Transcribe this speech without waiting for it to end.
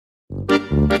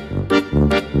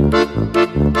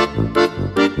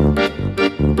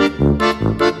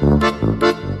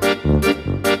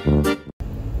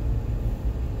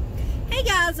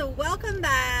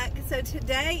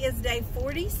today is day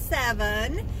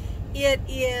 47. It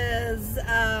is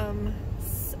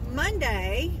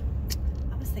Monday.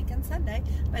 I was thinking Sunday,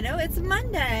 but no, it's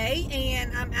Monday,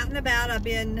 and I'm out and about. I've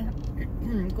been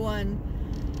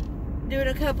doing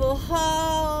a couple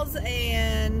hauls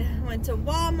and went to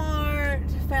Walmart,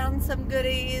 found some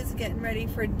goodies, getting ready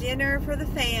for dinner for the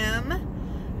fam.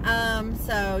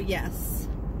 So yes,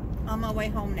 on my way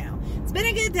home now. It's been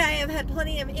a good day. I've had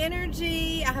plenty of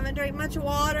energy. I haven't drank much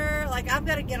water. Like, I've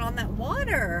got to get on that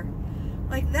water.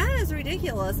 Like, that is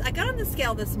ridiculous. I got on the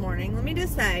scale this morning. Let me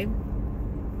just say,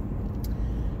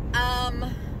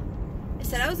 it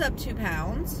said I was up 2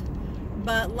 pounds.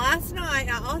 But last night,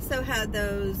 I also had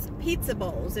those pizza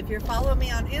bowls. If you're following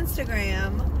me on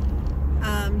Instagram,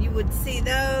 you would see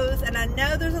those. And I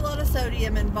know there's a lot of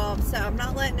sodium involved, so I'm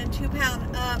not letting a 2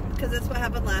 pound up, because that's what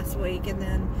happened last week. And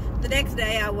then the next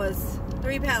day, I was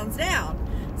 3 pounds down.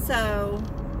 So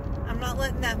I'm not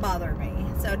letting that bother me.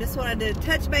 So I just wanted to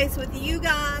touch base with you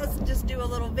guys, just do a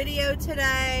little video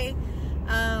today,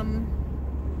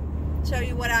 show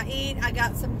you what I eat. I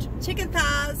got some chicken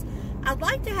thighs. I'd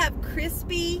like to have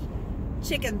crispy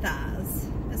chicken thighs.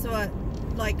 That's what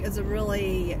is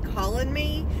really calling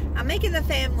me. I'm making the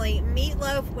family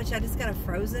meatloaf, which I just got a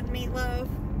frozen meatloaf.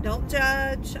 Don't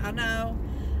judge, I know.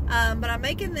 But I'm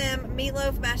making them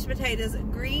meatloaf, mashed potatoes,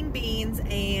 green beans,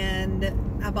 and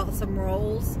I bought some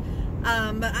rolls.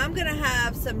 But I'm gonna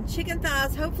have some chicken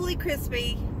thighs, hopefully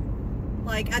crispy.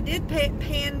 Like, I did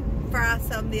pan fry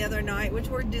some the other night, which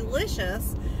were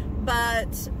delicious,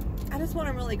 but I just want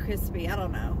them really crispy. I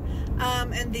don't know.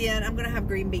 And then I'm going to have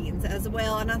green beans as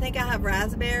well. And I think I have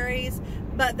raspberries.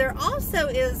 But there also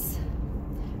is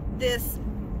this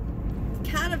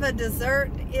kind of a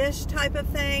dessert-ish type of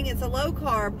thing. It's a low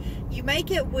carb. You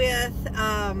make it with,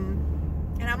 and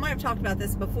I might have talked about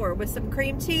this before, with some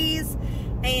cream cheese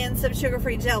and some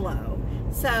sugar-free Jell-O.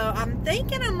 So I'm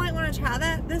thinking I might want to try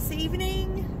that this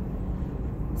evening.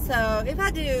 So if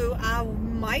I do, I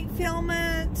might film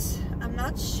it. I'm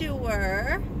not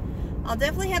sure. I'll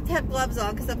definitely have to have gloves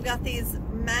on, because I've got these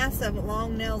massive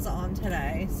long nails on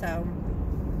today. So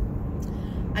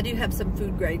I do have some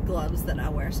food grade gloves that I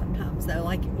wear sometimes, though,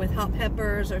 like with hot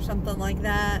peppers or something like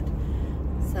that.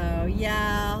 So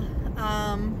yeah,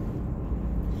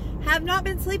 have not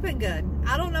been sleeping good.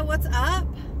 I don't know what's up.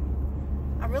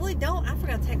 I really don't. I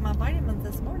forgot to take my vitamins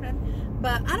this morning,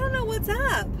 but I don't know what's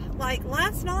up. Like,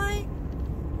 last night,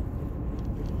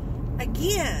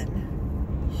 again,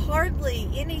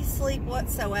 hardly any sleep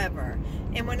whatsoever.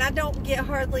 And when I don't get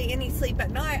hardly any sleep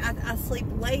at night, I sleep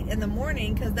late in the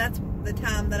morning, because that's the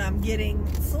time that I'm getting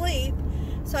sleep.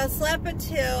 So I slept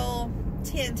until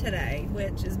 10 today,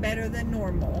 which is better than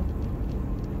normal.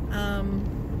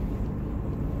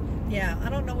 Yeah, I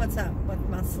don't know what's up with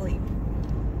my sleep.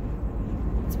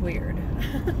 It's weird.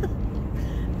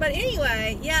 But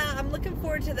anyway, yeah, I'm looking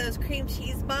forward to those cream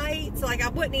cheese bites. Like, I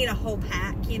wouldn't eat a whole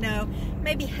pack, you know.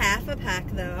 Maybe half a pack,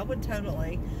 though. I would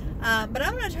totally. But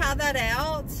I'm going to try that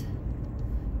out.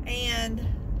 And,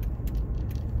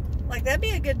 like, that'd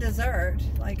be a good dessert.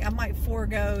 Like, I might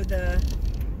forego the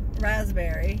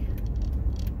raspberries.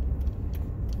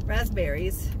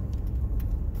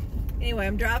 Anyway,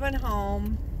 I'm driving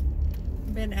home.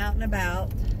 Been out and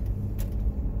about.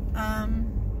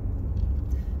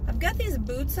 I've got these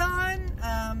boots on.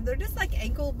 They're just like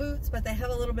ankle boots, but they have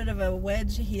a little bit of a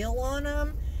wedge heel on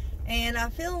them. And I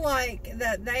feel like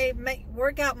that they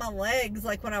work out my legs.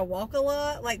 Like, when I walk a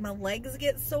lot, like, my legs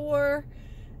get sore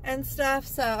and stuff.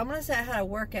 So I'm going to say I had a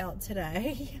workout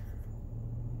today.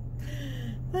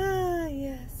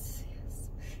 Yes.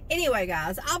 Anyway,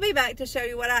 guys, I'll be back to show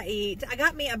you what I eat. I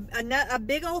got me a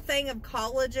big old thing of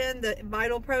collagen, the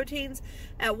Vital Proteins,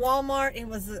 at Walmart. It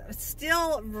was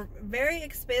still very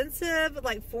expensive,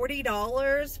 like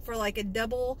 $40 for like a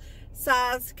double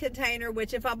size container,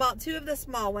 which if I bought 2 of the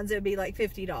small ones, it would be like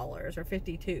 $50 or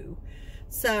 $52.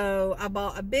 So I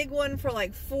bought a big one for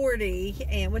like $40,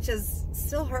 and which is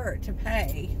still hurt to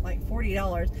pay like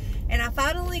 $40. And I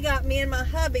finally got me and my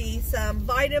hubby some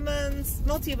vitamins,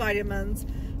 multivitamins.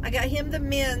 I got him the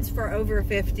men's for over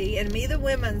 $50 and me the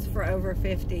women's for over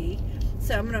 $50.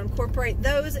 So I'm going to incorporate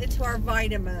those into our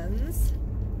vitamins.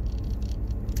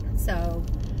 So,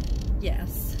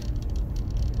 yes.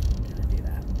 I'm going to do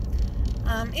that.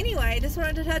 Anyway, just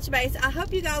wanted to touch base. I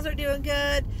hope you guys are doing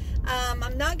good.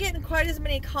 I'm not getting quite as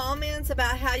many comments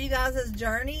about how you guys'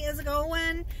 journey is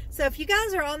going. So if you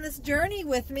guys are on this journey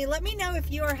with me, let me know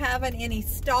if you are having any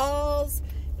stalls,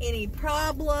 any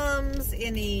problems,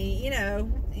 any, you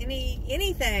know,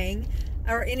 anything,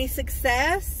 or any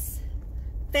success,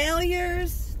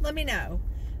 failures. Let me know.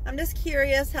 I'm just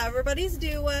curious how everybody's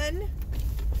doing.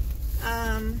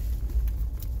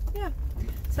 Yeah.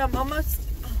 So I'm almost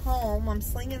home. I'm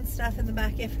slinging stuff in the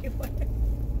back everywhere.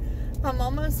 I'm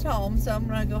almost home, so I'm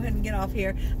going to go ahead and get off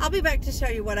here. I'll be back to show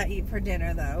you what I eat for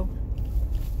dinner, though.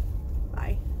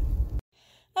 Bye.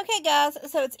 Okay, guys,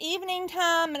 so it's evening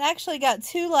time. It actually got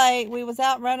too late. We was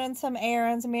out running some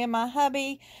errands, me and my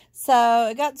hubby, so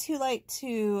it got too late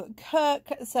to cook,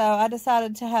 so I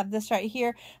decided to have this right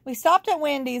here. We stopped at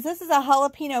Wendy's. This is a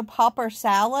jalapeno popper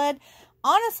salad.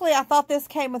 Honestly, I thought this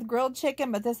came with grilled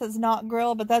chicken, but this is not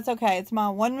grilled, but that's okay. It's my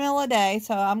one meal a day,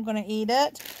 so I'm going to eat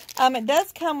it. It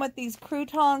does come with these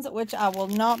croutons, which I will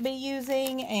not be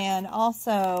using, and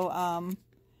also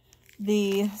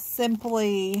the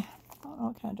Simply, I don't know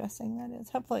what kind of dressing that is.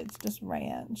 Hopefully it's just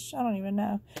ranch. I don't even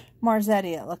know.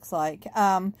 Marzetti, it looks like.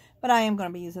 But I am going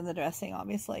to be using the dressing,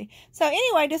 obviously. So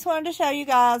anyway, just wanted to show you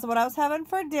guys what I was having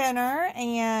for dinner,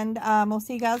 and we'll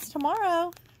see you guys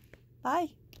tomorrow. Bye.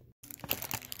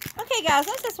 Okay, guys,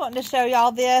 I just wanted to show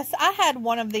y'all this. I had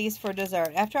one of these for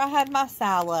dessert after I had my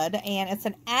salad, and it's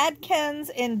an Atkins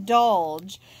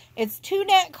Indulge. It's 2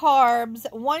 net carbs,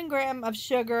 1 gram of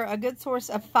sugar, a good source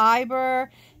of fiber,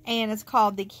 and it's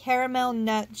called the Caramel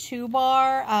Nut Chew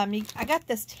Bar. I got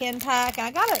this 10-pack, and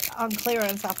I got it on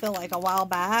clearance, I feel like, a while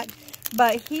back.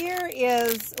 But here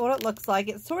is what it looks like.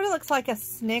 It sort of looks like a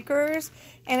Snickers,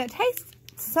 and it tastes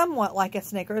somewhat like a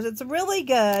Snickers. It's really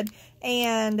good,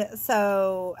 and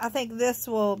so I think this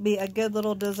will be a good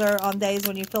little dessert on days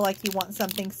when you feel like you want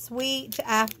something sweet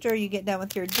after you get done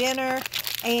with your dinner.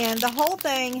 And the whole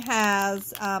thing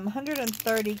has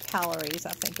 130 calories,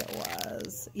 I think it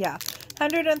was. Yeah,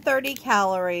 130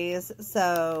 calories,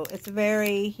 so it's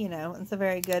very, you know, it's a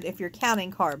very good, if you're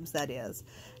counting carbs, that is.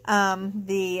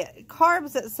 The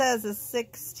carbs, it says, is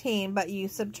 16, but you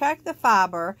subtract the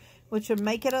fiber, which would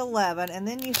make it 11, and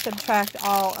then you subtract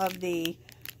all of the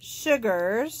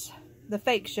sugars, the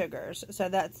fake sugars, so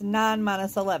that's 9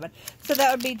 minus 11. So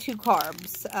that would be 2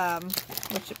 carbs,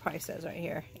 which it probably says right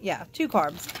here. Yeah, 2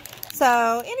 carbs.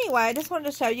 So anyway, I just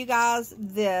wanted to show you guys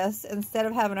this. Instead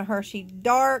of having a Hershey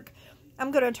Dark,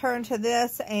 I'm going to turn to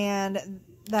this, and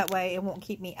that way it won't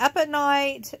keep me up at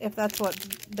night, if that's what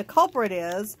the culprit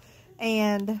is.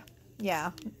 And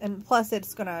yeah, and plus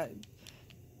it's going to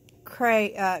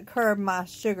curb my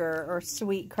sugar or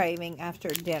sweet craving after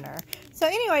dinner. So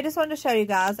anyway, just wanted to show you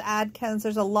guys Atkins.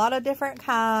 There's a lot of different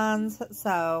kinds,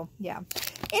 so yeah.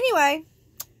 Anyway,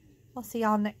 we'll see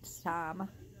y'all next time.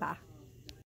 Bye.